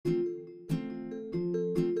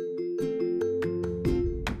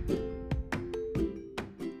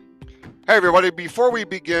Hey everybody, before we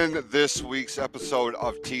begin this week's episode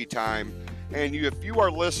of Tea Time, and if you are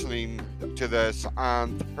listening to this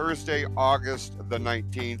on Thursday, August the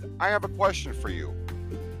 19th, I have a question for you.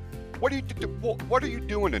 What are you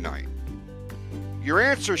doing tonight? Your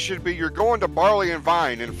answer should be you're going to Barley and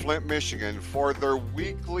Vine in Flint, Michigan for their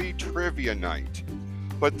weekly trivia night.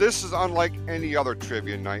 But this is unlike any other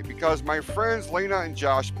trivia night because my friends Lena and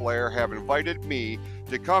Josh Blair have invited me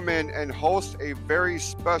to come in and host a very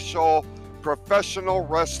special professional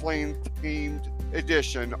wrestling themed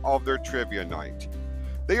edition of their trivia night.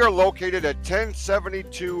 They are located at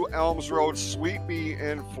 1072 Elms Road, Suite B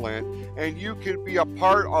in Flint, and you can be a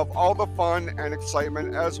part of all the fun and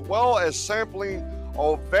excitement as well as sampling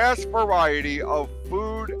a vast variety of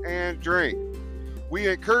food and drink. We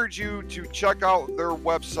encourage you to check out their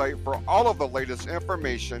website for all of the latest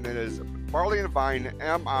information. It is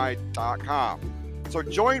barleyandvinemi.com. So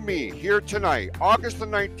join me here tonight, August the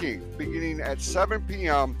 19th, beginning at 7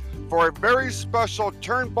 p.m. for a very special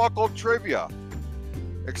Turnbuckle Trivia,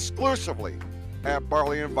 exclusively at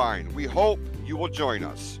Barley and Vine. We hope you will join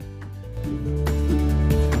us.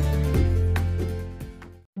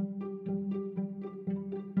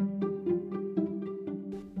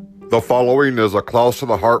 The following is a Close to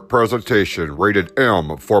the Heart presentation, rated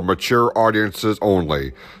M for mature audiences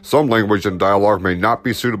only. Some language and dialogue may not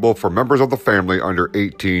be suitable for members of the family under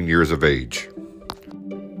 18 years of age.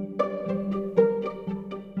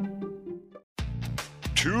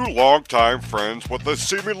 Two longtime friends with a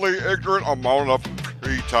seemingly ignorant amount of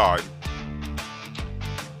free time.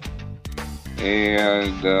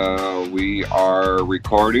 And we are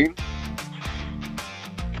recording.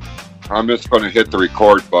 I'm just going to hit the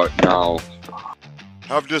record button now.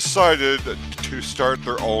 Have decided to start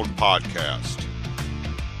their own podcast.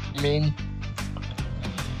 I mean,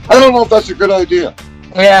 I don't know if that's a good idea.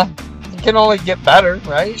 yeah, it can only get better,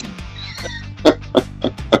 right?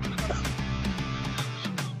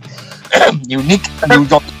 Unique.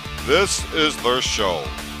 This is their show.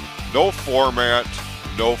 No format,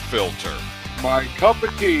 no filter. My cup of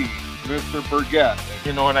tea, Mr. Burgett.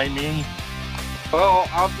 You know what I mean? Well,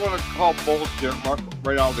 I'm going to call bullshit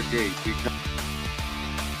right out of the gate because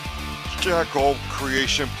Jackal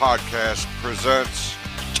Creation Podcast presents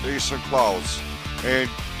Jason Klaus and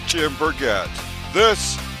Jim Burgett.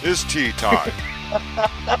 This is Tea Time.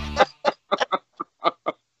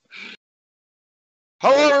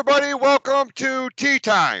 Hello, everybody. Welcome to Tea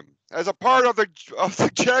Time. As a part of the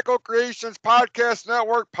Jackal Creations Podcast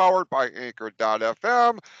Network, powered by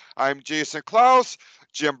Anchor.fm, I'm Jason Klaus.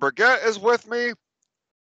 Jim Burgett is with me.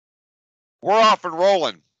 We're off and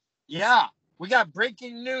rolling. Yeah, we got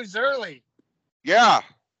breaking news early. Yeah.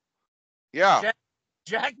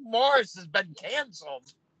 Jack Morris has been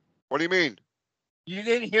canceled. What do you mean? You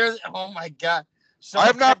didn't hear? Oh my God! So I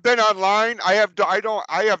have not been online. I've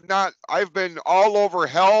been all over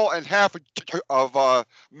hell and half of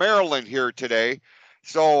Maryland here today,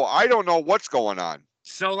 so I don't know what's going on.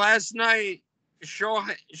 So last night,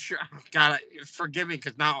 God, forgive me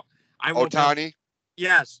because now I woke up. Otani?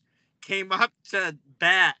 Yes, came up to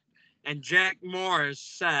bat, and Jack Morris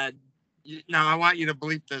said, "Now I want you to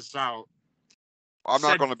bleep this out." I'm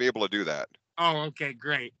not going to be able to do that. Oh, okay,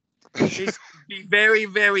 great. He's be very,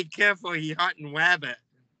 very careful. He hunting wabbit,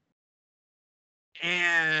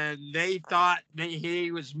 and they thought that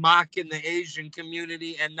he was mocking the Asian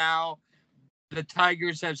community, and now the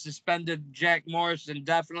Tigers have suspended Jack Morris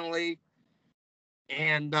indefinitely,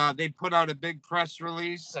 and they put out a big press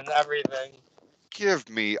release and everything. Give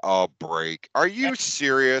me a break. Are you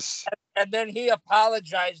serious? And then he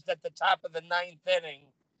apologized at the top of the ninth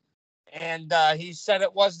inning, and he said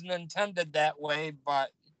it wasn't intended that way, but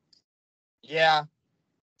yeah.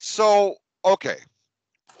 So, okay.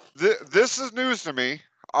 This is news to me.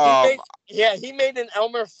 He made an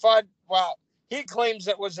Elmer Fudd. Well, he claims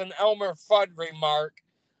it was an Elmer Fudd remark.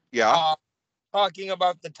 Yeah. Talking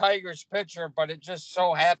about the Tigers pitcher, but it just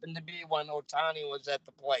so happened to be when Otani was at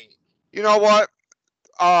the plate. You know what?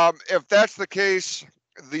 If that's the case,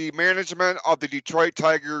 the management of the Detroit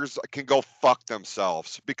Tigers can go fuck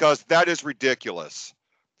themselves because that is ridiculous.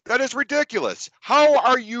 That is ridiculous. How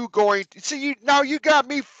are you going to see? Now you got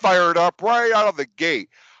me fired up right out of the gate.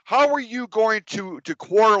 How are you going to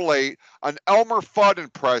correlate an Elmer Fudd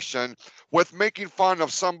impression with making fun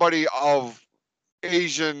of somebody of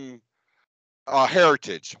Asian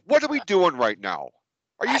heritage? What are we doing right now?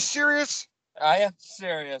 Are you serious? I am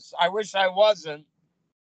serious. I wish I wasn't.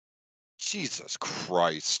 Jesus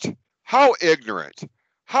Christ. How ignorant.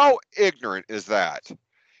 How ignorant is that?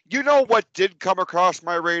 You know what did come across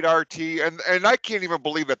my radar, T, and I can't even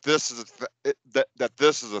believe that this is that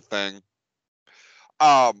this is a thing.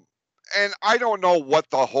 and I don't know what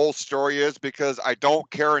the whole story is because I don't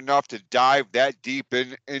care enough to dive that deep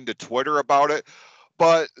into Twitter about it.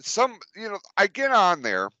 But I get on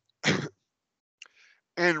there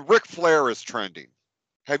and Ric Flair is trending.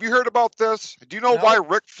 Have you heard about this? Do you know why No,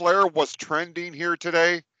 Ric Flair was trending here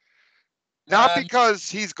today? Not uh, because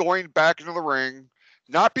he's going back into the ring,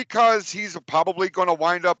 not because he's probably going to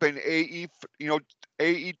wind up in AEW.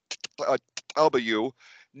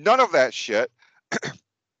 None of that shit.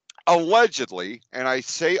 Allegedly, and I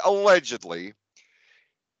say allegedly,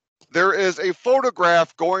 there is a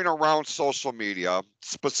photograph going around social media,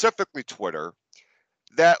 specifically Twitter,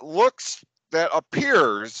 that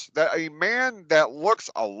appears that a man that looks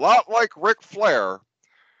a lot like Ric Flair,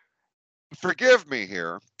 forgive me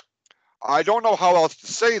here, I don't know how else to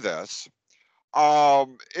say this,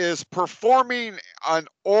 is performing an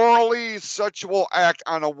orally sexual act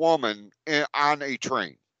on a woman on a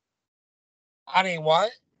train. I mean,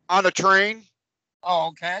 what? On a train, Oh,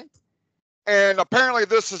 okay. and apparently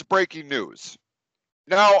this is breaking news.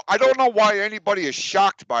 Now, I don't know why anybody is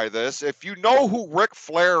shocked by this. If you know who Ric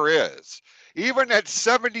Flair is, even at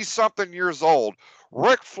 70 something years old,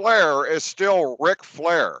 Ric Flair is still Ric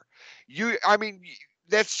Flair. I mean,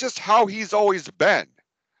 that's just how he's always been.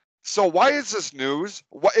 So why is this news?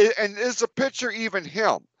 And is the picture even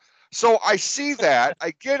him? So I see that.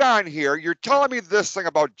 I get on here. You're telling me this thing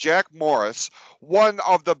about Jack Morris, one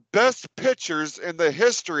of the best pitchers in the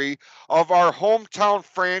history of our hometown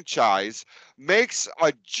franchise, makes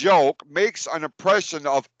a joke, makes an impression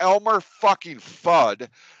of Elmer fucking Fudd,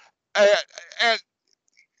 and, and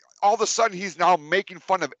all of a sudden he's now making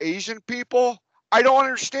fun of Asian people. I don't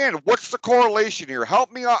understand. What's the correlation here?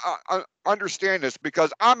 Help me understand this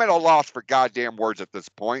because I'm at a loss for goddamn words at this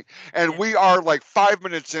point, and we are like 5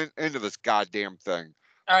 minutes into this goddamn thing.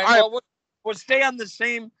 All right. I Well, we'll stay on the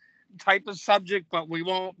same type of subject, but we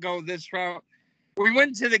won't go this route. We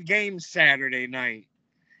went to the game Saturday night,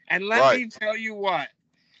 and let right. me tell you what,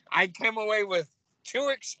 I came away with two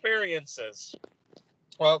experiences.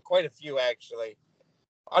 Well, quite a few actually.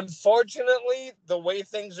 Unfortunately, the way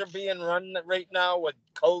things are being run right now with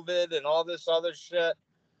COVID and all this other shit,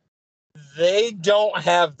 they don't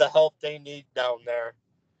have the help they need down there.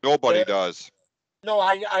 Nobody There, does. no,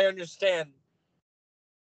 I understand.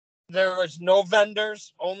 There was no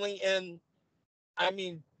vendors, only I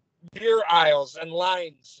mean, beer aisles and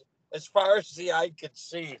lines as far as the eye could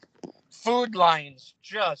see. Food lines,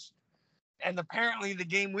 just. And apparently, the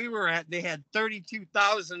game we were at, they had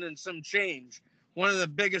 32,000 and some change. One of the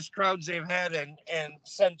biggest crowds they've had in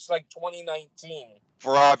since like 2019.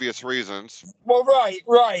 For obvious reasons. Well,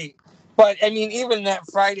 right. But I mean, even that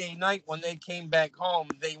Friday night when they came back home,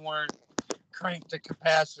 they weren't cranked to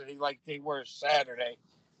capacity like they were Saturday.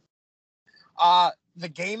 The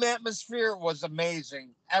game atmosphere was amazing.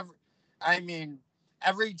 I mean,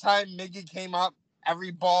 every time Miggy came up,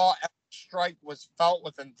 every ball, every strike was felt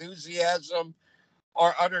with enthusiasm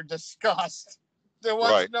or utter disgust. There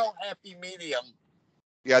was Right. no happy medium.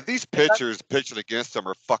 Yeah, these pitchers pitching against them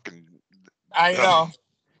are fucking I know.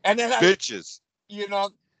 And then bitches. you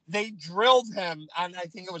know, they drilled him on, I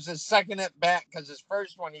think it was his second at bat because his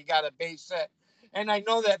first one he got a base hit. And I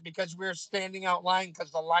know that because we were standing out line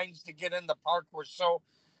because the lines to get in the park were so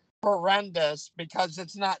horrendous because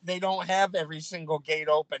they don't have every single gate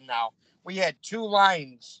open now. We had two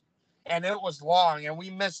lines and it was long and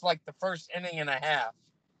we missed like the first inning and a half.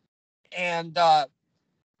 And uh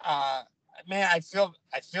man, I feel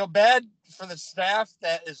bad for the staff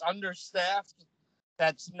that is understaffed.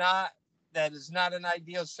 That's not that is not an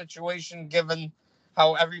ideal situation given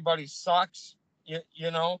how everybody sucks,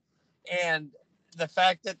 you know, and the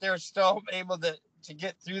fact that they're still able to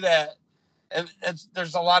get through that,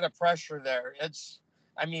 there's a lot of pressure there.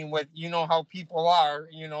 I mean, with how people are,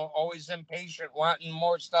 always impatient, wanting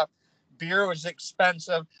more stuff. Beer was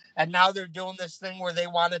expensive, and now they're doing this thing where they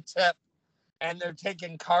want to tip, and they're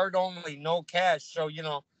taking card only, no cash. So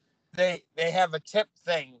they have a tip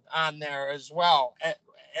thing on there as well,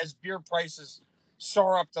 as beer prices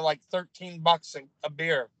soar up to like $13 a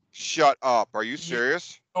beer. Shut up. Are you You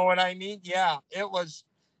serious? know what I mean? Yeah, it was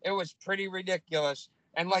pretty ridiculous.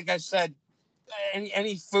 And like I said,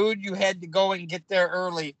 any food you had to go and get there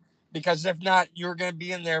early because if not, you're going to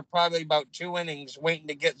be in there probably about 2 innings waiting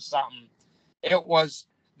to get something. It was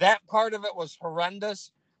that part of it was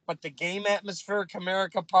horrendous, but the game atmosphere,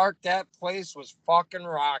 Comerica Park, that place was fucking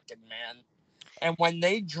rocking, man. And when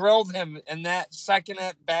they drilled him in that second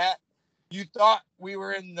at bat, you thought we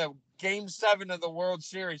were in the game 7 of the World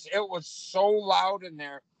Series. It was so loud in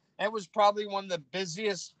there. It was probably one of the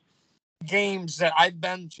busiest games that I've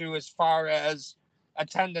been to as far as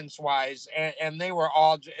attendance wise, and they were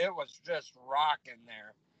all. It was just rocking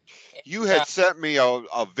there. You And, had sent me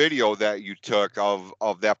a video that you took of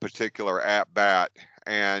that particular at bat,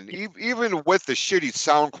 and even with the shitty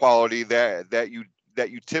sound quality that you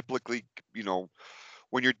typically, you know,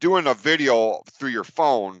 when you're doing a video through your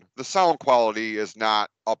phone, the sound quality is not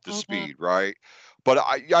up to mhm. speed, right? But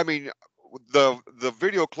I mean, the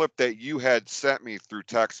video clip that you had sent me through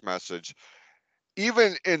text message,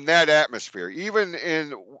 even in that atmosphere, even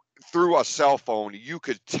in through a cell phone, you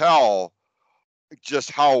could tell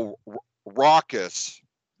just how raucous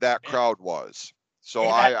that and, crowd was. So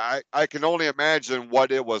and I I can only imagine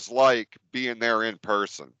what it was like being there in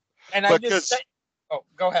person. and I just said, Because oh,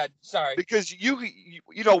 go ahead. Sorry.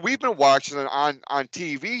 you know, we've been watching it on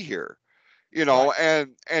TV here, you know, Right.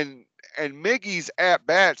 and Miggy's at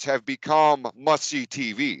bats have become must see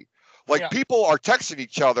TV. Like, Yeah. people are texting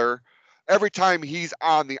each other every time he's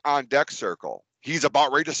on the on deck circle. He's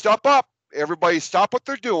about ready to step up. Everybody stop what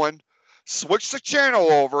they're doing, switch the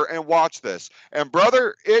channel over and watch this. And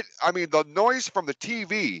brother, I mean, the noise from the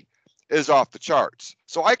TV is off the charts.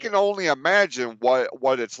 So I can only imagine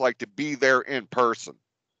what it's like to be there in person.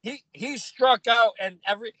 He struck out, and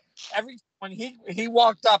every when he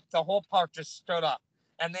walked up, the whole park just stood up,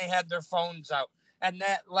 and they had their phones out. And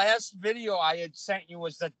that last video I had sent you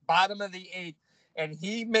was the bottom of the eighth, and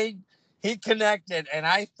he connected, and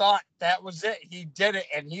I thought that was it. He did it,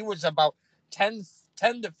 and he was about 10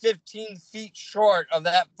 to 15 feet short of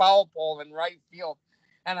that foul pole in right field.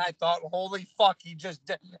 And I thought, holy fuck, he just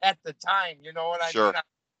did at the time. You know what I mean? Sure.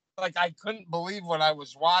 Like, I couldn't believe what I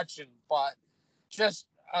was watching, but just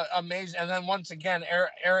amazing. And then once again,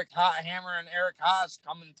 Eric Hammer and Eric Haas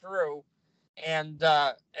coming through and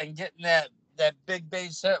getting that big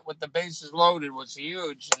base hit with the bases loaded was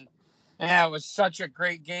huge. And yeah, it was such a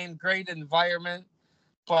great game, great environment.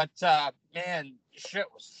 But man, shit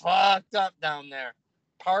was fucked up down there.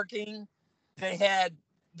 Parking, they had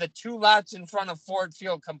the two lots in front of Ford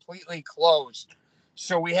Field completely closed.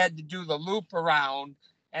 So we had to do the loop around,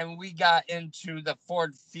 and we got into the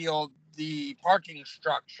Ford Field, the parking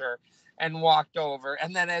structure, and walked over.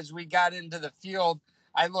 And then as we got into the field,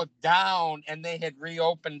 I looked down and they had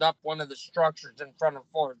reopened up one of the structures in front of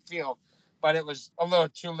Ford Field, but it was a little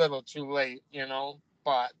too late, you know.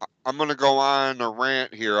 But I'm going to go on a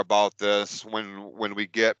rant here about this when we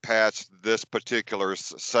get past this particular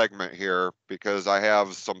segment here, because I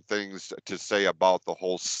have some things to say about the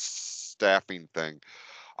whole staffing thing.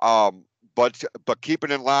 Um, but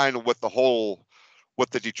keeping in line with with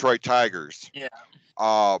the Detroit Tigers, yeah,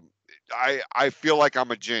 um, I feel like I'm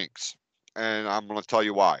a jinx, and I'm going to tell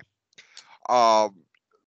you why. Um,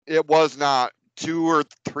 it was not 2 or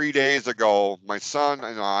 3 days ago. My son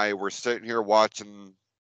and I were sitting here watching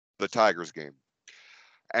the Tigers game,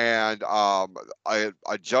 and a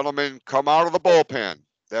gentleman come out of the bullpen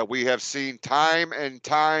that we have seen time and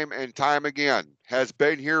time and time again, has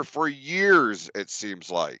been here for years, it seems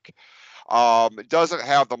like. It doesn't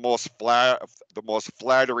have the most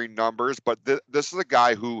flattering numbers, but this is a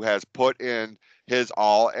guy who has put in his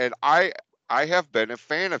all, and I have been a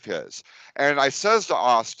fan of his. And I says to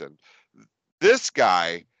Austin, this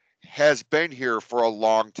guy has been here for a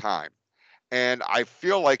long time, and I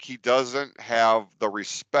feel like he doesn't have the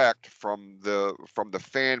respect from the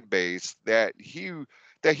fan base that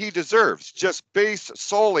he deserves, just based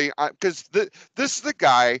solely on, because this is the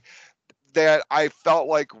guy that I felt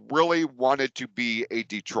like really wanted to be a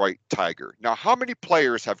Detroit Tiger. Now, how many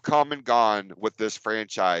players have come and gone with this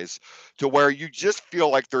franchise to where you just feel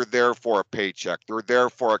like they're there for a paycheck, they're there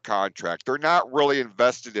for a contract, they're not really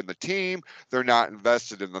invested in the team, they're not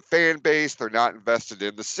invested in the fan base, they're not invested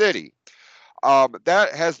in the city.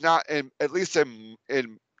 That has not, at least in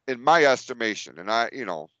my estimation, and I, you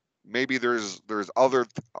know, maybe there's other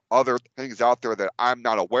things out there that I'm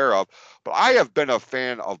not aware of, but I have been a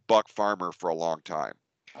fan of Buck Farmer for a long time.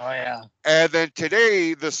 oh yeah, And then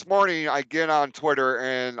this morning, I get on Twitter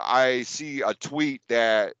and I see a tweet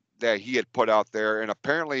that he had put out there, and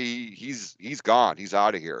apparently he's gone, he's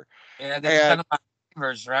out of here. yeah. They And sent him on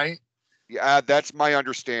waivers, right? yeah, that's my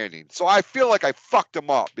understanding. So I feel like I fucked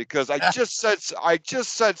him up because I just said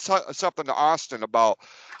something to Austin about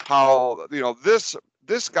how, you know, this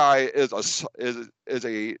guy is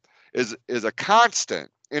a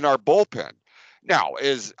constant in our bullpen. Now,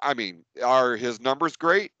 I mean, are his numbers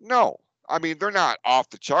great? No. I mean, they're not off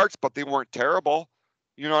the charts, but they weren't terrible.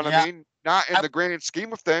 You know what I Yeah, mean? Not in I the grand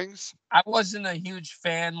scheme of things. I wasn't a huge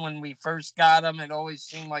fan when we first got him. It always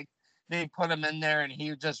seemed like they put him in there and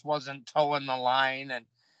he just wasn't towing the line. And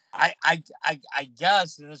I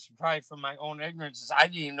guess, and this is probably from my own ignorance, is I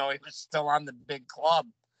didn't even know he was still on the big club.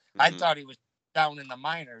 I Hmm. thought he was down in the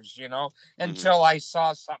minors, Hmm. until I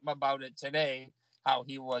saw something about it today, how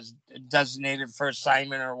he was designated for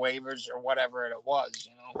assignment or waivers or whatever it was.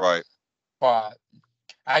 Right. But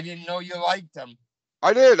I didn't know you liked him.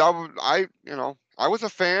 I did. I was a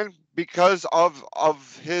fan because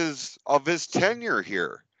of his tenure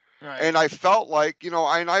here. Right, And I felt like, and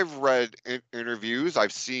I've read interviews,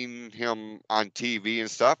 I've seen him on TV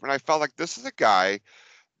and stuff, and I felt like this is a guy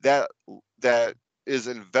that that is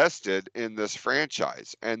invested in this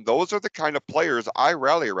franchise, and those are the kind of players I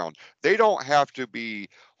rally around. They don't have to be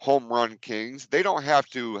home run kings. They don't have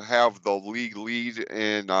to have the league lead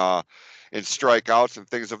in strikeouts and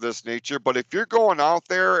things of this nature. But if you're going out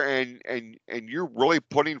there and you're really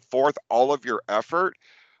putting forth all of your effort,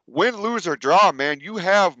 win, lose or draw, man, you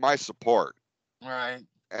have my support. right.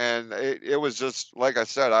 And it was just like I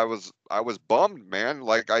said, I was bummed, man.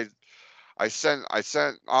 Like I sent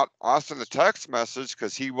Austin a text message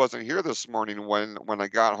because he wasn't here this morning when I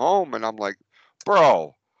got home, and I'm like,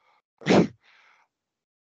 bro,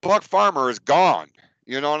 Buck Farmer is gone.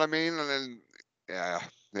 You know what I mean? And then, yeah,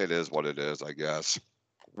 it is what it is, I guess.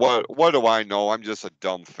 What do I know? I'm just a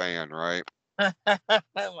dumb fan, right?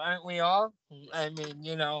 Aren't we all? I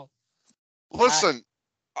mean, I Listen,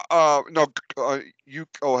 no, you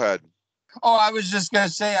go ahead. oh, I was just gonna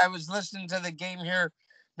say I was listening to the game here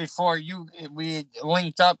before we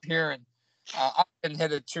linked up here, and Upton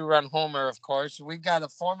hit a 2-run homer. Of course, we got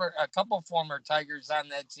a couple former Tigers on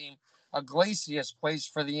that team. Iglesias plays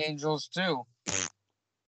for the Angels too.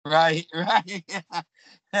 Right, right.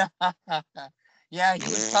 Yeah, he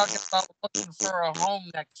was talking about looking for a home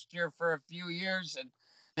next year for a few years, and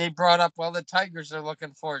they brought up, well, the Tigers are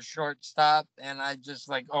looking for a shortstop, and I just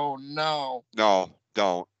like, oh no, No,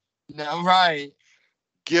 don't. no, right.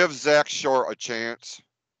 Give Zach Short a chance.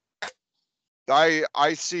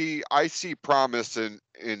 I see promise in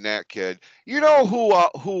that kid. You know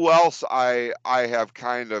who else I have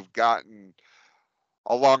kind of gotten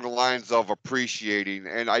along the lines of appreciating,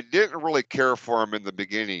 and I didn't really care for him in the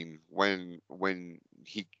beginning when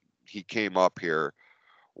he came up here,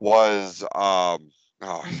 was oh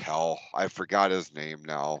hell, I forgot his name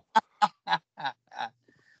now.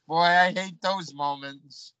 Boy, I hate those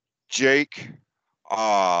moments. Jake.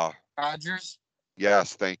 uh Rogers,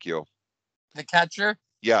 yes, thank you. the catcher.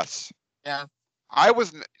 Yes. Yeah, I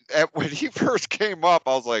was when he first came up,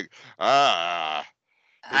 I was like, ah,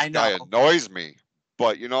 this I guy know. annoys me.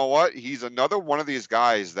 But you know what? He's another one of these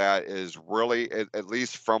guys that is really, at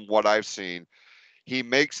least from what I've seen, he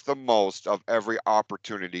makes the most of every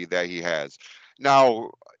opportunity that he has. Now,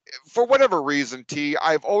 for whatever reason,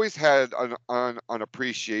 I've always had an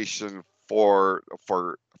appreciation for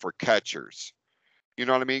catchers. You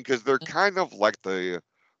know what I mean? Because they're kind of like the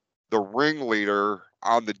ringleader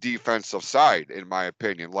on the defensive side, in my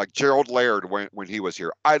opinion. Like Gerald Laird when he was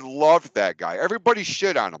here. I loved that guy. Everybody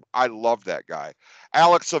shit on him. I loved that guy.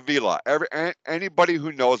 Alex Avila. Anybody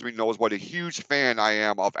who knows me knows what a huge fan I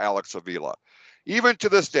am of Alex Avila. Even to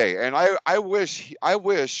this day. And I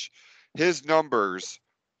wish his numbers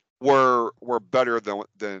were better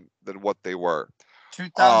than what they were.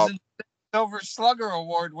 Uh, 2000 Silver Slugger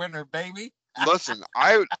Award winner, baby. Listen,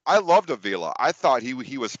 I loved Avila. I thought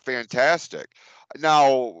he was fantastic.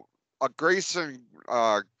 Now, a Grayson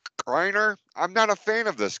Greiner, I'm not a fan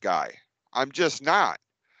of this guy. I'm just not.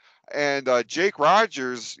 And Jake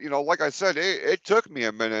Rogers, like I said, it took me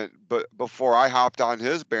a minute, but before I hopped on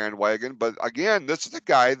his bandwagon. But again, this is a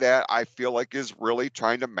guy that I feel like is really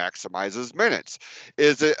trying to maximize his minutes.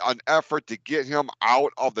 Is it an effort to get him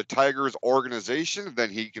out of the Tigers organization? Then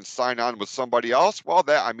he can sign on with somebody else. Well,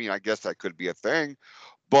 I guess that could be a thing.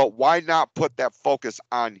 But why not put that focus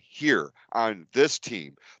on here, on this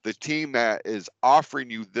team, the team that is offering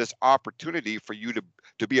you this opportunity for you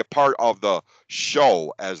to be a part of the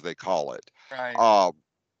show, as they call it. Right. Um,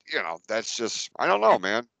 that's just, I don't know, And,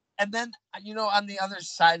 man. and then, on the other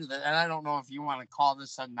side of it, and I don't know if you want to call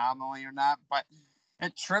this anomaly or not, but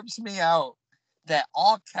it trips me out that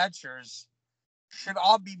all catchers should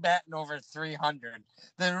all be batting over 300.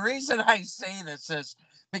 The reason I say this is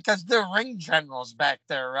because they're ring generals back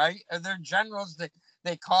there, right? They're generals that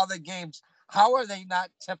they call the games. How are they not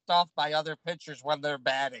tipped off by other pitchers when they're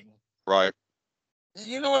batting? Right.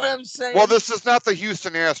 You know what I'm Well, saying? this is not the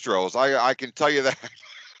Houston Astros. I can tell you that.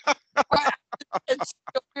 I, it's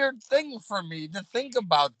a weird thing for me to think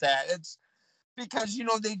about that. It's because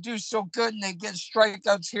they do so good and they get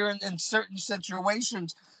strikeouts here in certain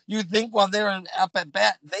situations. You think while they're up at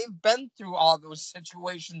bat, they've been through all those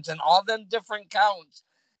situations and all them different counts.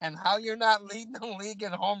 And how you're not leading the league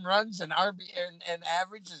in home runs and RB and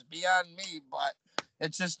average is beyond me. But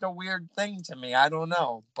it's just a weird thing to me. I don't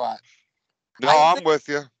know, but No, I I'm think with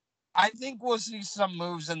you. I think we'll see some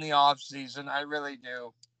moves in the off season. I really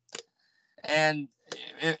do, and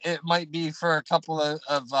it might be for a couple of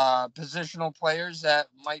positional players that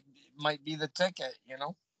might be the ticket. You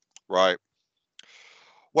know. Right.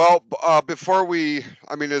 Well, before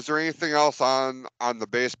I mean, is there anything else on the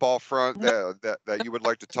baseball front No, that you would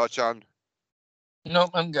like to touch on?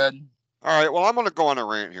 nope, I'm good. All right. Well, I'm going to go on a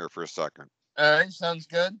rant here for a second All right, sounds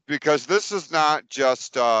good. because this is not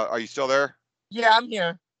just. Are you still there? Yeah, I'm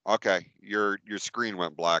here. Okay. Your screen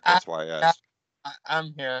went black. I, That's why I I asked.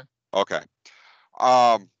 I'm here. Okay.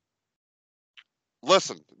 Um,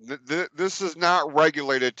 listen, this is not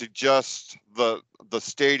regulated to just the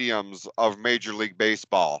stadiums of Major League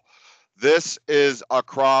Baseball. This is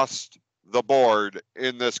across the board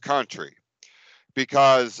in this country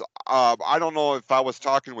because I don't know if I was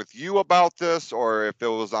talking with you about this or if it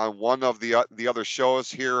was on one of the other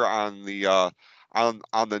shows here on the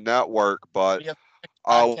network, but Yep.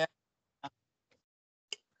 uh, Podcast.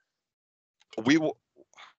 we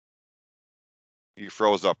you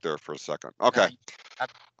froze up there for a second. Okay, Uh,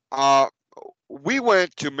 uh, we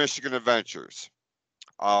went to Michigan Adventures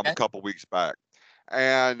a okay. couple weeks back,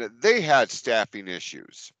 and they had staffing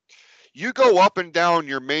issues. You go up and down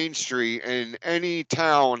your main street in any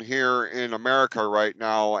town here in America right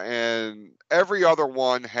now, and every other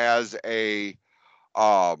one has a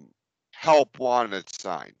um, help wanted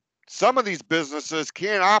sign. Some of these businesses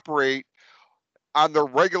can't operate on their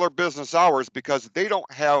regular business hours because they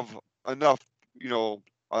don't have enough,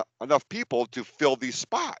 enough people to fill these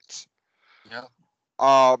spots.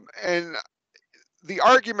 Yeah. And the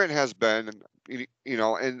argument has been,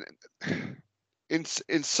 and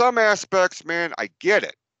in some aspects, man, I get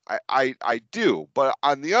it. I do. But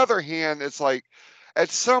on the other hand, it's like at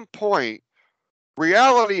some point,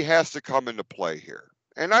 reality has to come into play here.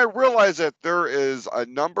 And I realize that there is a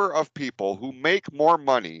number of people who make more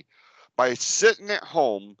money by sitting at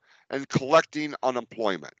home and collecting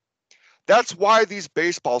unemployment. That's why these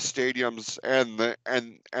baseball stadiums and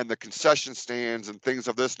the concession stands and things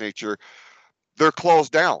of this nature, they're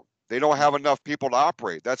closed down. They don't have enough people to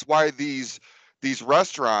operate. That's why these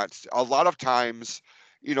restaurants, a lot of times,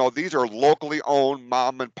 these are locally owned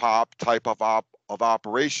mom and pop type of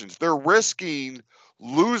operations. They're risking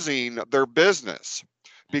losing their business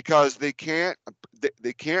because they can't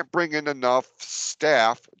bring in enough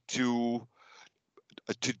staff to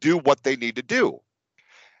do what they need to do.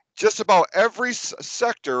 Just about every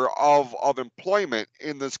sector of employment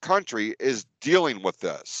in this country is dealing with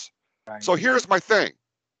this. Right. So here's my thing.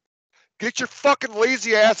 Get your fucking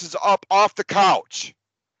lazy asses up off the couch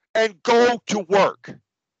and go to work.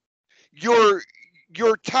 Your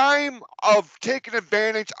your time of taking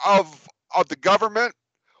advantage of the government,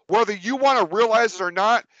 whether you want to realize it or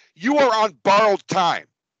not, you are on borrowed time.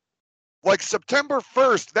 Like September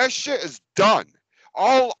 1st, that shit is done.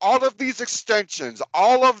 All of these extensions,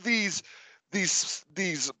 all of these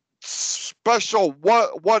special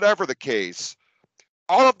whatever the case,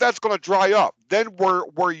 all of that's going to dry up. Then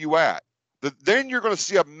where you at? Then you're going to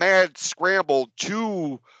see a mad scramble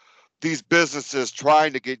to these businesses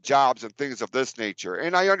trying to get jobs and things of this nature.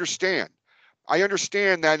 And I understand. I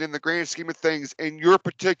understand that in the grand scheme of things, in your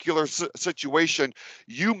particular situation,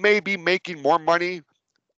 you may be making more money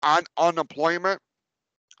on unemployment,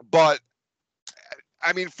 but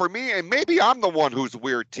I mean, for me, and maybe I'm the one who's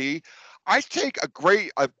weird, T. I take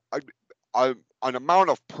an amount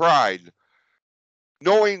of pride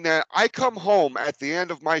knowing that I come home at the end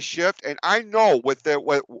of my shift, and I know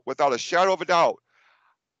without a shadow of a doubt,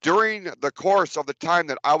 during the course of the time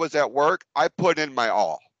that I was at work, I put in my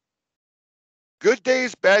all. Good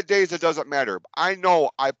days, bad days, it doesn't matter. I know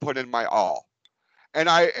I put in my all. And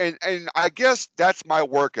I guess that's my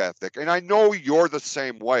work ethic. And I know you're the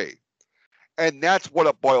same way. And that's what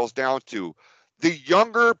it boils down to. The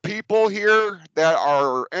younger people here that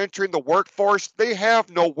are entering the workforce, they have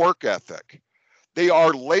no work ethic. They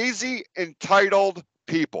are lazy, entitled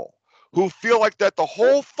people who feel like that the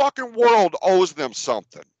whole fucking world owes them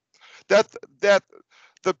something. That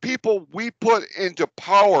the people we put into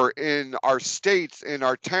power in our states, in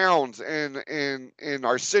our towns, and in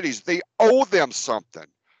our cities, they owe them something.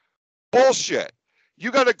 Bullshit.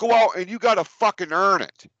 You got to go out and you got to fucking earn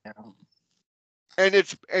it. Yeah. And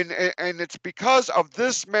it's because of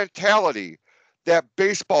this mentality that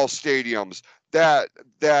baseball stadiums, that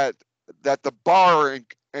that that the bar and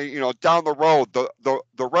down the road,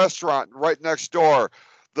 the restaurant right next door,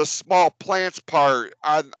 the small plants part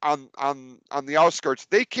on the outskirts,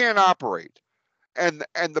 they can't operate. And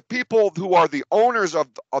the people who are the owners of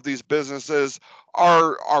these businesses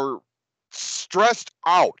are stressed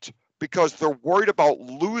out because they're worried about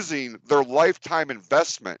losing their lifetime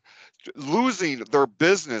investment, losing their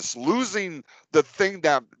business, losing the thing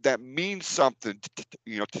that means something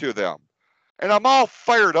to them. And I'm all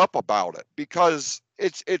fired up about it because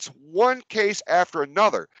it's one case after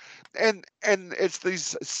another. And it's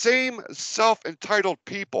these same self-entitled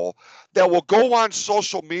people that will go on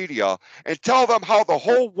social media and tell them how the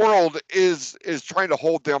whole world is trying to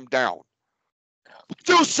hold them down.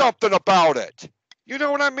 Do something about it. You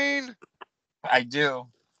know what I mean? I do.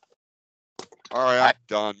 All right, I'm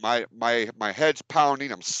done. My head's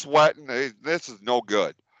pounding. I'm sweating. This is no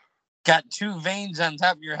good. Got two veins on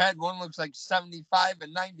top of your head. One looks like 75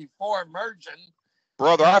 and 94 merging.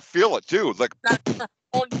 Brother, I feel it too. Like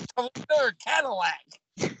On Toyota or Cadillac.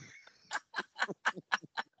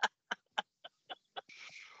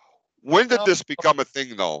 when did this become a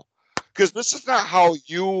thing though? Because this is not how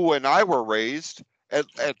you and I were raised. At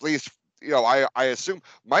least, I assume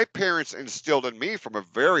my parents instilled in me from a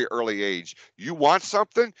very early age. You want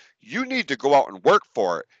something, you need to go out and work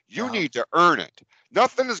for it. You need to earn it.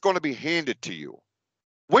 Nothing is going to be handed to you.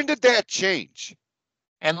 When did that change?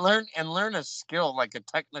 And learn a skill, like a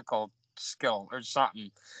technical skill or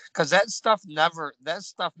something, because that stuff never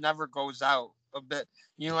goes out a bit.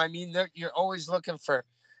 You know what I mean? You're always looking for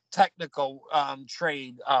technical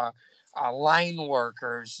trade, line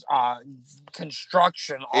workers,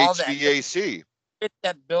 construction, all that HVAC.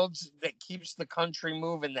 that builds, that keeps the country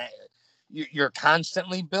moving. That you're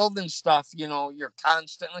constantly building stuff. You're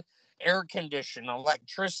constantly air conditioning,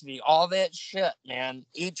 electricity, all that shit, man.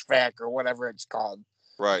 HVAC or whatever it's called.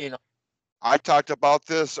 Right. You know. I talked about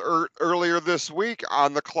this earlier this week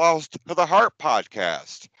on the Close to the Heart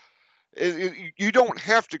podcast. You don't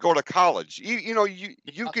have to go to college.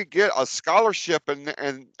 You could get a scholarship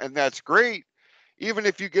and that's great, even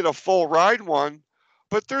if you get a full ride one.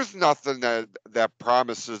 But there's nothing that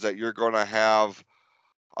promises that you're going to have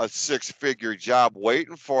a six-figure job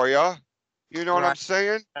waiting for you. You know what I'm Right.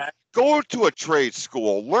 saying? Go to a trade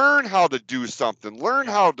school, learn how to do something, learn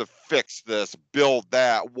how to fix this, build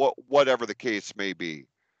that, whatever the case may be.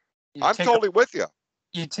 I'm totally with you.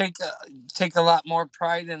 You take a lot more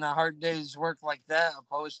pride in a hard day's work like that,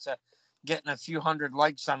 opposed to getting a few hundred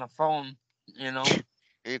likes on a phone.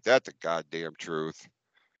 Ain't that the goddamn truth?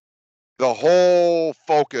 The whole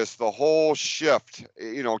focus, the whole shift,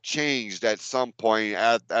 changed at some point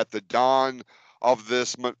at the dawn of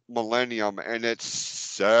this millennium, and it's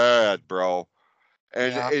sad, bro.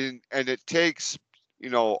 And Yeah. and it takes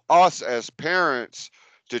us as parents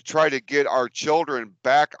to try to get our children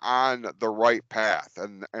back on the right path,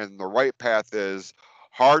 and the right path is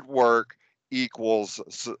hard work equals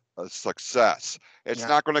success. It's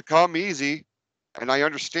not going to come easy, and I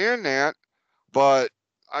understand that, but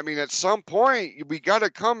I mean, at some point, we got to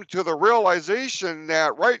come to the realization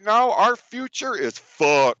that right now our future is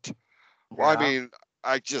fucked. Well, I mean,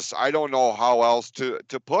 I don't know how else to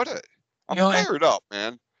put it. I'm fired up,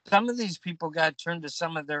 man. Some of these people got turned to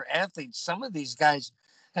some of their athletes. Some of these guys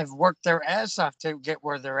have worked their ass off to get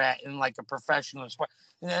where they're at in like a professional sport.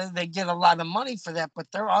 They get a lot of money for that, but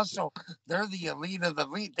they're the elite of the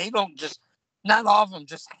elite. They don't just, not all of them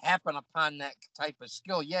just happen upon that type of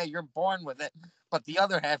skill. Yeah, you're born with it, but the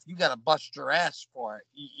other half, you got to bust your ass for it,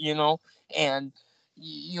 and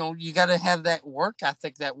you got to have that work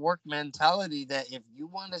ethic, that work mentality, that if you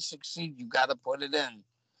want to succeed, you got to put it in,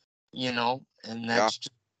 and that's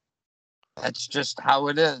just how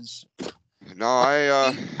it is. No,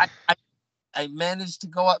 I managed to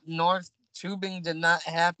go up north. Tubing did not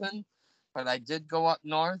happen, but I did go up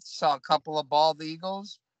north, saw a couple of bald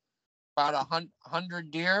eagles, about 100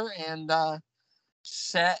 deer, and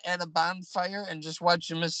sat at a bonfire and just watched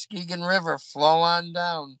the Muskegon River flow on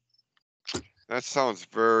down. that sounds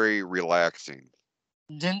very relaxing.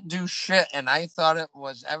 Didn't do shit, and I thought it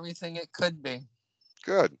was everything it could be.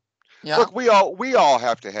 Good. Yeah. Look, we all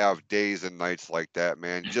have to have days and nights like that,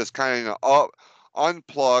 man. Just kind of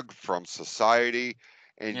unplug from society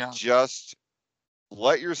and just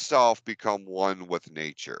let yourself become one with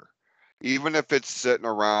nature. Even if it's sitting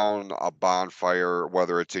around a bonfire,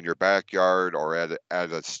 whether it's in your backyard or at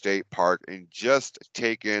a state park, and just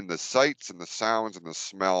take in the sights and the sounds and the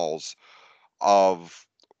smells of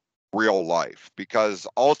real life, because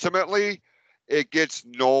ultimately it gets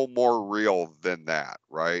no more real than that,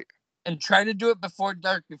 right? And try to do it before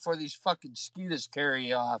dark, before these fucking mosquitoes carry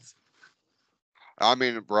you off. I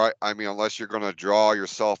mean, right? I mean, unless you're going to draw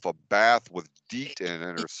yourself a bath with DEET in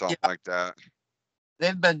it or something like that.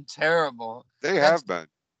 They've been terrible. They have been.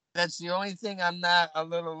 That's the only thing I'm not a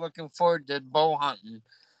little looking forward to bow hunting,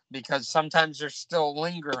 because sometimes they're still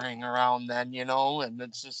lingering around then, and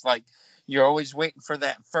it's just like, you're always waiting for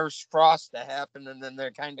that first frost to happen, and then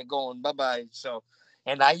they're kind of going bye bye. So,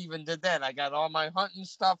 and I even did that. I got all my hunting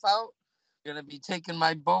stuff out. Gonna be taking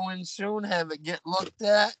my bow in soon, have it get looked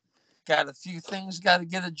at. Got a few things got to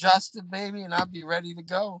get adjusted, maybe, and I'll be ready to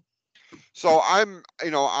go. So I'm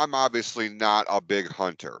obviously not a big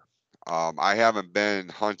hunter. I haven't been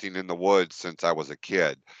hunting in the woods since I was a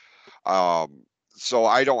kid. Um, so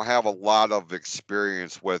I don't have a lot of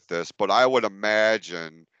experience with this, but I would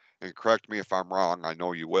imagine, and correct me if I'm wrong, I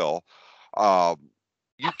know you will. Um,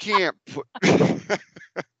 you can't put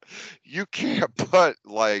you can't put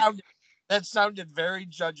like That sounded very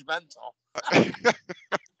judgmental.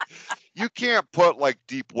 you can't put like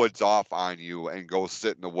deep woods off on you and go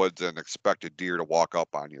sit in the woods and expect a deer to walk up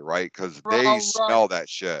on you, right? Because they Bro, right. smell that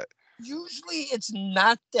shit. Usually it's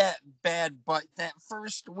not that bad, but that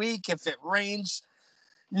first week, if it rains,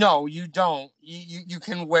 no, you don't. You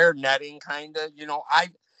can wear netting, kind of.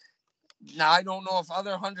 I don't know if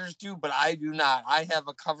other hunters do, but I do not. I have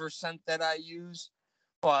a cover scent that I use,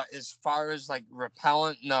 but as far as like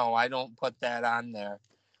repellent, no, I don't put that on there.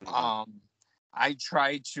 Hmm. Um, I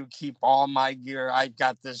try to keep all my gear. I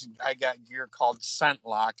got gear called Scent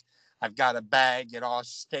Lock. I've got a bag. It all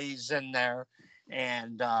stays in there,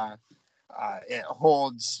 and it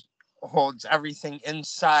holds everything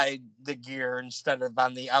inside the gear instead of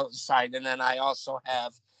on the outside. And then I also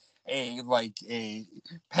have a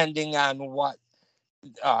pending on what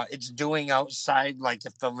it's doing outside. Like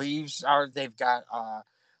if the leaves are, they've got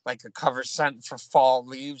like a cover scent for fall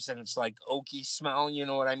leaves, and it's like oaky smell. You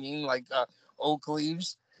know what I mean? Like oak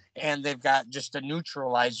leaves, and they've got just a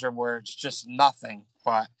neutralizer where it's just nothing.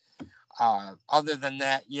 But other than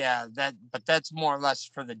that, yeah, but that's more or less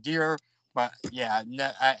for the deer. But yeah,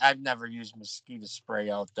 I've never used mosquito spray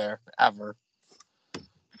out there ever.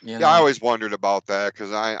 You Yeah, I know. always wondered about that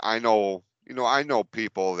because I know I know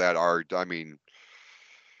people that are, I mean,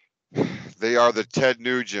 they are the Ted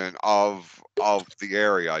Nugent of the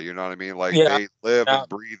area. You know what I mean? Like Yeah. they live Yeah. and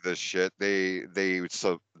breathe this shit. They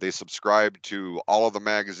subscribe to all of the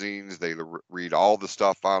magazines. They read all the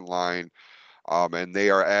stuff online. And they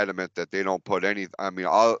are adamant that they don't put any. I mean,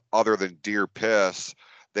 other than deer piss,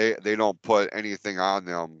 they don't put anything on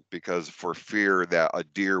them because for fear that a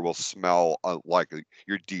deer will smell like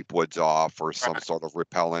your deep woods off or some Right. sort of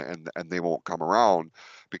repellent, and they won't come around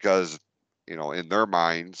because in their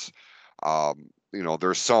minds,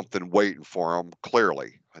 there's something waiting for them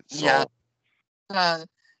clearly. Yeah. So uh,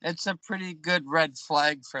 it's a pretty good red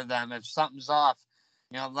flag for them. If something's off,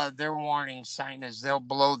 their warning sign is they'll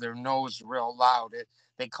blow their nose real loud.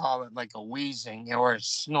 They call it like a wheezing or a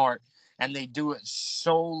snort, and they do it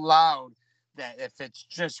so loud that if it's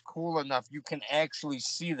just cool enough, you can actually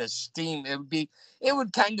see the steam. It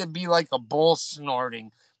would kind of be like a bull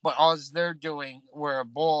snorting, but all they're doing, where a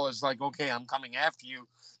bull is like, okay, I'm coming after you.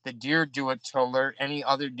 The deer do it to alert any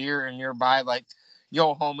other deer in nearby, like,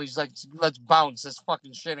 yo, homies, like, let's bounce. This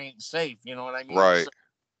fucking shit ain't safe. You know what I mean? right. So,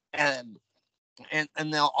 and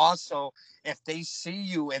and they'll also, if they see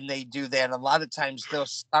you and they do that, a lot of times they'll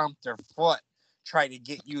stomp their foot, try to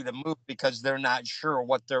get you to move because they're not sure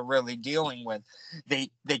what they're really dealing with. They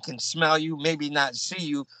can smell you, maybe not see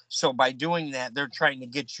you. So by doing that, they're trying to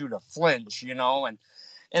get you to flinch. And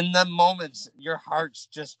in the moments, your heart's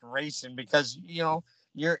just racing because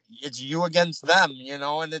it's you against them.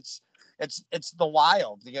 And it's the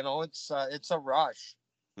wild. It's a rush.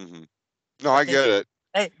 Hmm. No, But I they get it.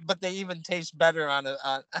 but they even taste better on a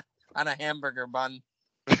on a hamburger bun.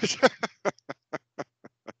 I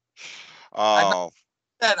Oh,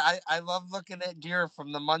 said I love looking at deer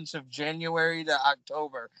from the months of January to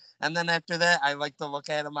October, and then after that, I like to look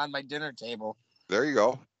at them on my dinner table. there you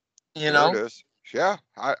go. You There it know, is. Yeah,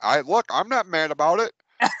 I look. I'm not mad about it.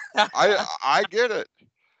 I get it.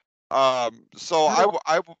 So grew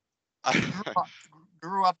grew I up,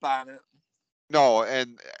 grew up on it. no,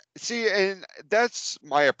 and see, and that's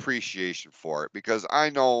my appreciation for it because I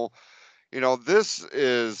know, this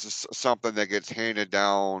is something that gets handed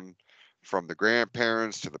down from the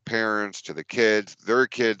grandparents to the parents to the kids. Their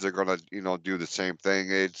kids are gonna, do the same thing.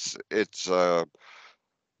 It's a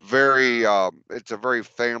very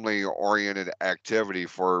family oriented activity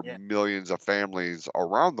for Yeah, millions of families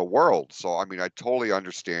around the world. So I mean, I totally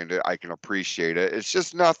understand it. I can appreciate it. It's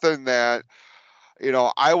just nothing that,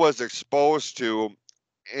 I was exposed to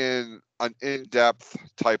in an in-depth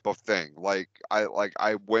type of thing. I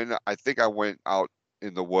think I went out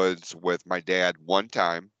in the woods with my dad one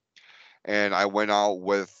time, and I went out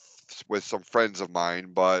with some friends of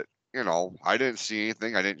mine, but I didn't see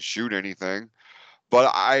anything. I didn't shoot anything,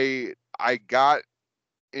 but I got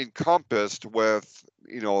encompassed with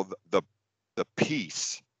the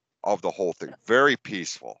peace. of the whole thing. Very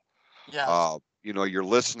peaceful. Yes. You're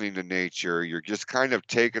listening to nature. You're just kind of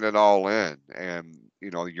taking it all in, and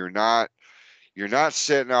you're not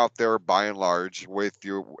sitting out there by and large with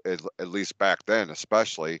your, at least back then,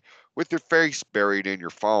 especially with your face buried in your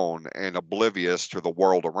phone and oblivious to the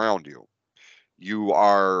world around you.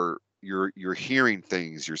 You're hearing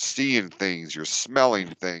things, you're seeing things, you're smelling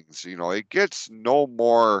things. It gets no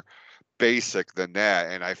more basic than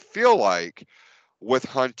that. And I feel like with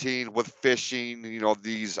hunting, with fishing,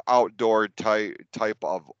 these outdoor type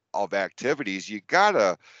of activities, you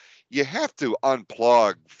have to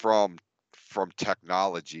unplug from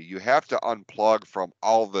technology. You have to unplug from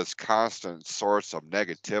all this constant source of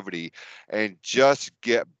negativity and just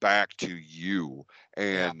get back to you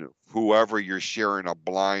Yeah. and whoever you're sharing a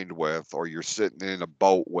blind with or you're sitting in a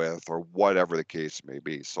boat with or whatever the case may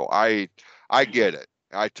be. So I get it.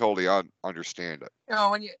 I totally understand it.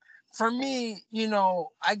 When you, for me,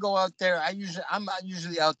 I go out there. I'm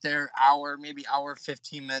usually out there hour, maybe hour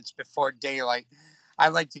 15 minutes before daylight. I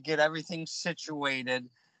like to get everything situated,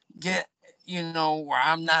 get where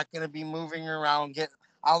I'm not going to be moving around.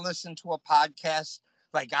 I'll listen to a podcast.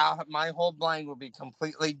 Like my whole blind will be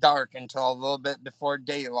completely dark until a little bit before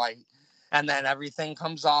daylight, and then everything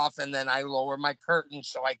comes off, and then I lower my curtains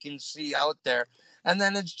so I can see out there, and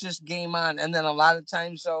then it's just game on. And then a lot of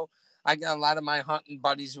times, though, I got a lot of my hunting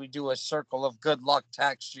buddies. We do a circle of good luck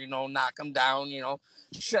text, knock them down,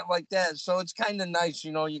 shit like that. So it's kind of nice,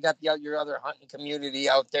 you got your other hunting community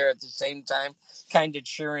out there at the same time, kind of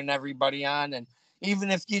cheering everybody on. And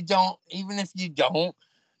even if you don't,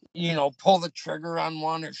 pull the trigger on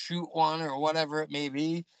one or shoot one or whatever it may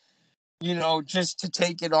be, just to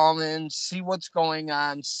take it all in, see what's going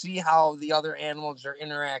on, see how the other animals are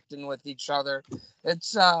interacting with each other.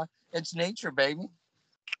 It's nature, baby.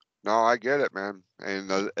 No, I get it, man.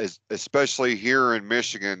 And especially here in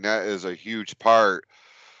Michigan, that is a huge part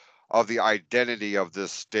of the identity of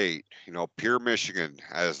this state. Pure Michigan,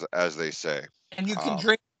 as they say. And you can Um,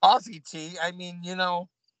 drink coffee tea. I mean, well,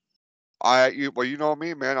 you know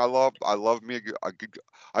me, man. I love me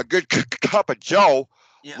a good cup of Joe.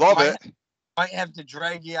 yeah, Love it. might have to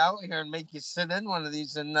drag you out here and make you sit in one of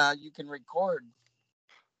these, and you can record.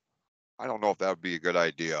 I don't know if that would be a good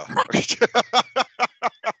idea.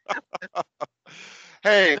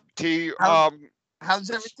 Hey, T. How how's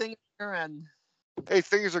everything at your end? Hey,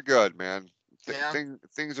 things are good, man. Yeah.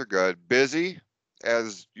 Things are good. Busy,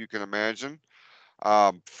 as you can imagine.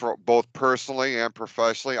 For both personally and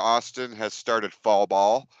professionally, Austin has started fall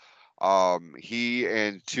ball. He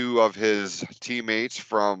and two of his teammates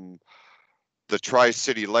from the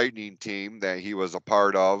Tri-City Lightning team that he was a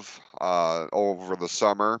part of over the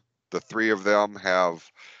summer, the three of them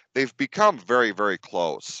they've become very, very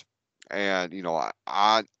close, and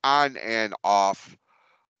on and off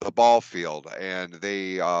the ball field, and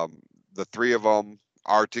the three of them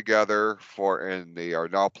are together and they are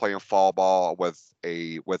now playing fall ball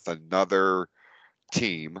with another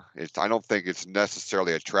team. I don't think it's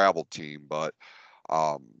necessarily a travel team, but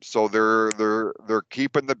so they're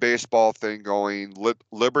keeping the baseball thing going.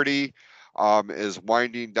 Liberty is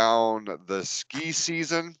winding down the ski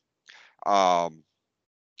season. Um,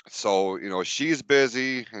 so she's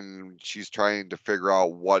busy and she's trying to figure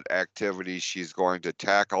out what activities she's going to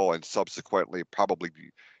tackle and subsequently probably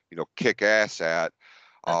kick ass at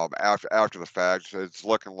after the fact. It's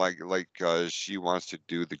looking like she wants to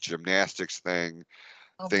do the gymnastics thing,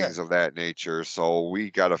 Okay. things of that nature. So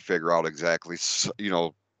we got to figure out exactly,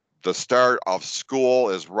 the start of school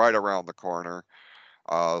is right around the corner.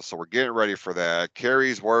 So we're getting ready for that.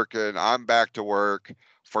 Carrie's working. I'm back to work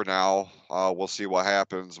for now. We'll see what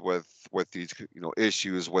happens with these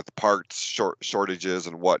issues with parts shortages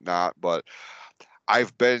and whatnot. But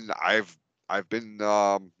I've been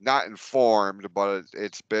not informed, but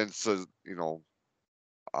it's been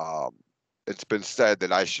um, it's been said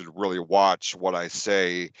that I should really watch what I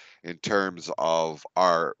say in terms of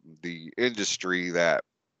the industry that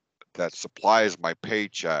supplies my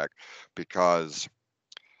paycheck, because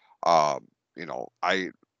I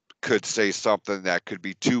could say something that could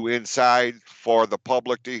be too inside for the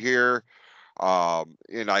public to hear,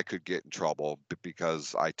 and I could get in trouble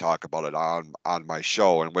because I talk about it on my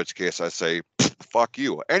show. In which case, I say, "Fuck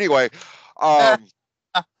you." Anyway, um,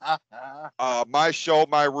 my show,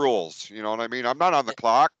 my rules. You know what I mean? I'm not on the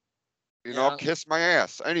clock. Yeah. Kiss my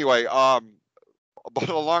ass. Anyway, but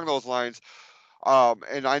along those lines,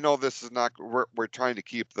 and I know this is not. We're trying to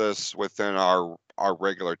keep this within our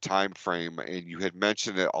regular time frame, and you had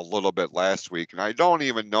mentioned it a little bit last week, and I don't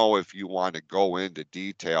even know if you want to go into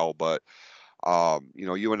detail, but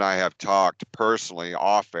you and I have talked personally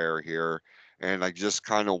off air here, and I just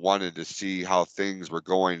kind of wanted to see how things were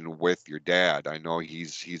going with your dad. I know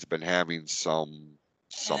he's been having some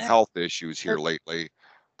Eh, health issues here it- lately.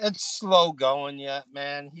 It's slow going yet,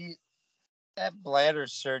 man. That bladder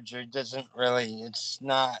surgery doesn't really. It's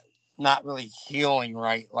not really healing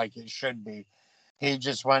right like it should be. He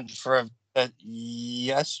just went for a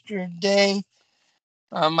yesterday.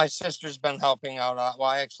 My sister's been helping out.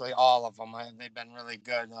 Well, actually, all of them. They've been really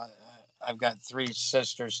good. I've got three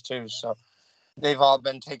sisters too, so they've all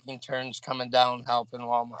been taking turns coming down helping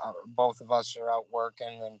while both of us are out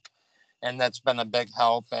working, and that's been a big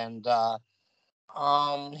help. And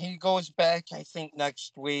he goes back, I think,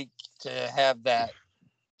 next week to have that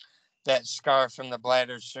scar from the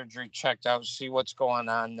bladder surgery checked out, see what's going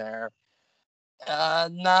on there.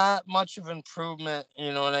 Not much of improvement,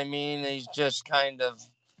 you know what I mean? He's just kind of,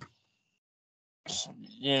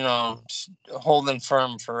 holding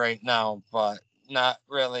firm for right now, but not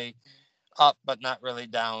really up, but not really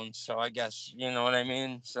down. So I guess, you know what I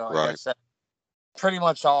mean? So I Right. guess that's pretty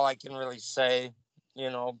much all I can really say,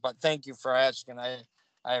 but thank you for asking. I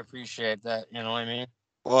appreciate that, you know what I mean?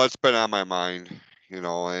 Well, it's been on my mind,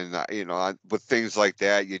 and with things like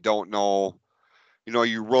that, you don't know.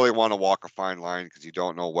 You really want to walk a fine line because you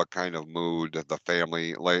don't know what kind of mood the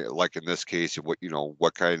family, like in this case,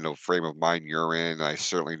 what kind of frame of mind you're in. I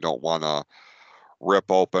certainly don't want to rip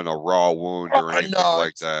open a raw wound Oh, or anything no,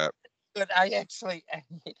 like it's that. good.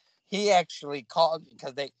 He actually called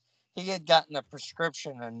because he had gotten a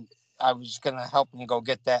prescription and I was gonna help him go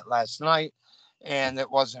get that last night, and it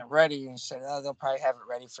wasn't ready. And he said, "Oh, they'll probably have it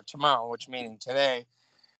ready for tomorrow," which meaning today.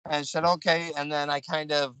 And I said, "Okay," and then I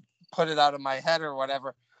kind of put it out of my head or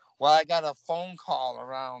whatever. Well, I got a phone call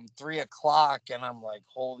around 3 o'clock, and I'm like,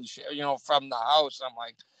 "Holy shit!" From the house. I'm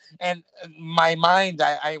like, and my mind,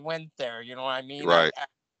 I went there. You know what I mean? Right,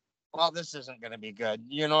 Well, this isn't gonna be good.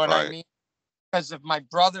 You know what I right, mean? Because if my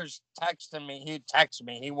brother's texting me, he'd text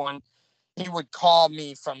me. He would call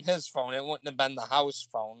me from his phone. It wouldn't have been the house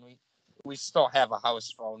phone. We still have a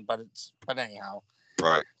house phone, but anyhow.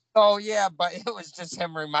 right. Oh yeah, but it was just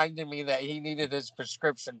him reminding me that he needed his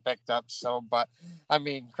prescription picked up. So, but I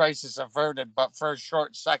mean, crisis averted. But for a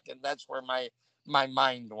short second, that's where my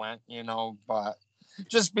mind went. But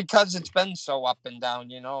just because it's been so up and down,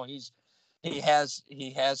 he has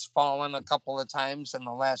fallen a couple of times, and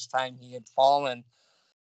the last time he had fallen,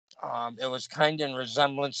 it was kind of in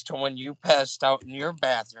resemblance to when you passed out in your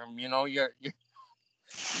bathroom. Yours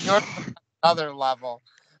was another level,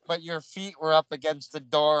 but your feet were up against the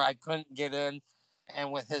door. I couldn't get in,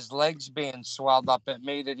 and with his legs being swelled up, it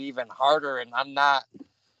made it even harder. And I'm not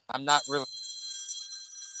really.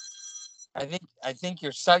 I think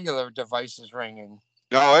your cellular device is ringing.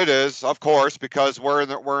 No, it is, of course, because we're in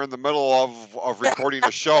the middle of recording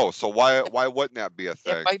a show. So why wouldn't that be a It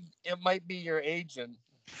thing? might be your agent.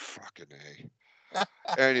 Fucking A.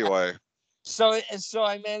 Anyway, So I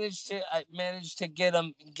managed to get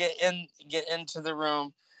into the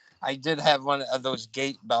room. I did have one of those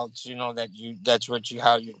gate belts, that's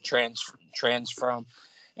how you transfer them.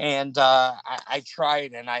 And I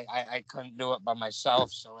tried and I couldn't do it by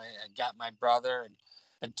myself. So I got my brother, and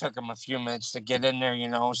it took him a few minutes to get in there,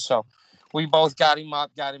 So we both got him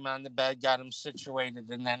up, got him on the bed, got him situated,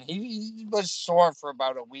 and then he was sore for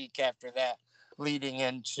about a week after that, leading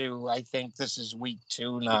into, I think this is week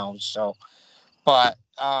 2 now. So, but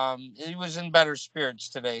he was in better spirits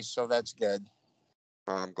today, so that's good.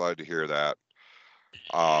 I'm glad to hear that.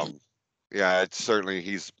 Um, yeah, it's certainly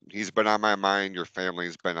he's been on my mind. Your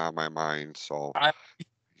family's been on my mind. So I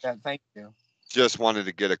Yeah, thank you. just wanted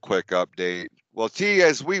to get a quick update. Well, T,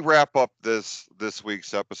 as we wrap up this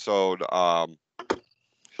week's episode,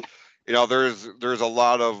 there's a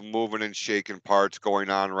lot of moving and shaking parts going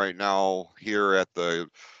on right now here at the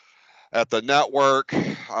network.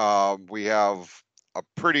 We have a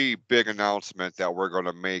pretty big announcement that we're going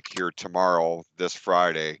to make here tomorrow, this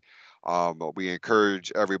Friday. We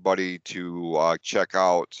encourage everybody to check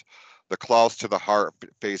out the Klaus to the Heart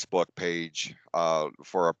Facebook page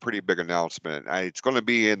for a pretty big announcement. It's going to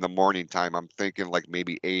be in the morning time. I'm thinking like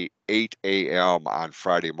maybe 8 a.m. on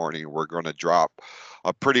Friday morning. We're going to drop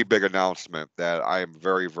a pretty big announcement that I am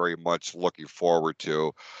very, very much looking forward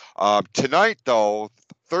to. Tonight, though,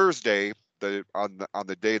 Thursday, on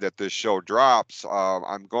the day that this show drops,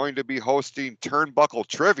 I'm going to be hosting Turnbuckle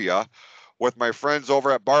Trivia with my friends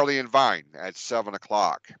over at Barley and Vine at 7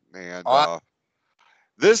 o'clock. And Oh,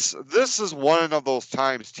 this is one of those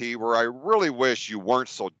times, T, where I really wish you weren't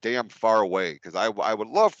so damn far away because I would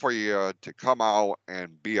love for you to come out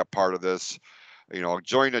and be a part of this.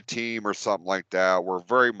 Join a team or something like that. We're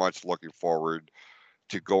very much looking forward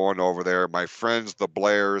to going over there. My friends, the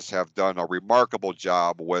Blairs, have done a remarkable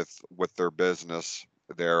job with their business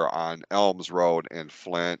there on Elms Road in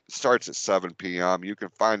Flint. Starts at 7 p.m. You can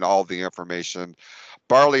find all the information,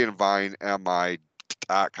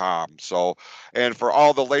 barleyandvinemI.com. So, and for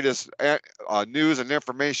all the latest news and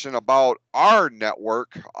information about our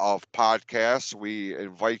network of podcasts, we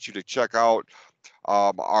invite you to check out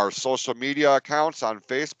our social media accounts on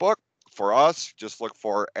Facebook. For us, just look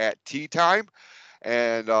for at Tea Time,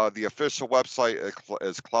 and the official website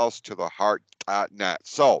is closetotheheart.net.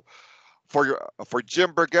 So for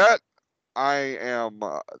Jim Burgett, I am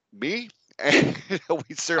me, and we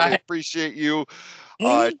certainly I, appreciate you.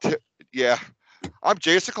 me? Yeah, I'm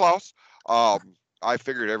Jason Klaus. I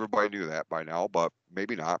figured everybody knew that by now, but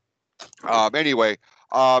maybe not. Anyway,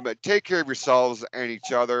 take care of yourselves and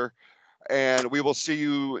each other, and we will see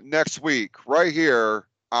you next week right here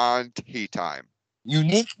on Tea Time.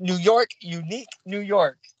 Unique New York, unique New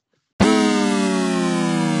York.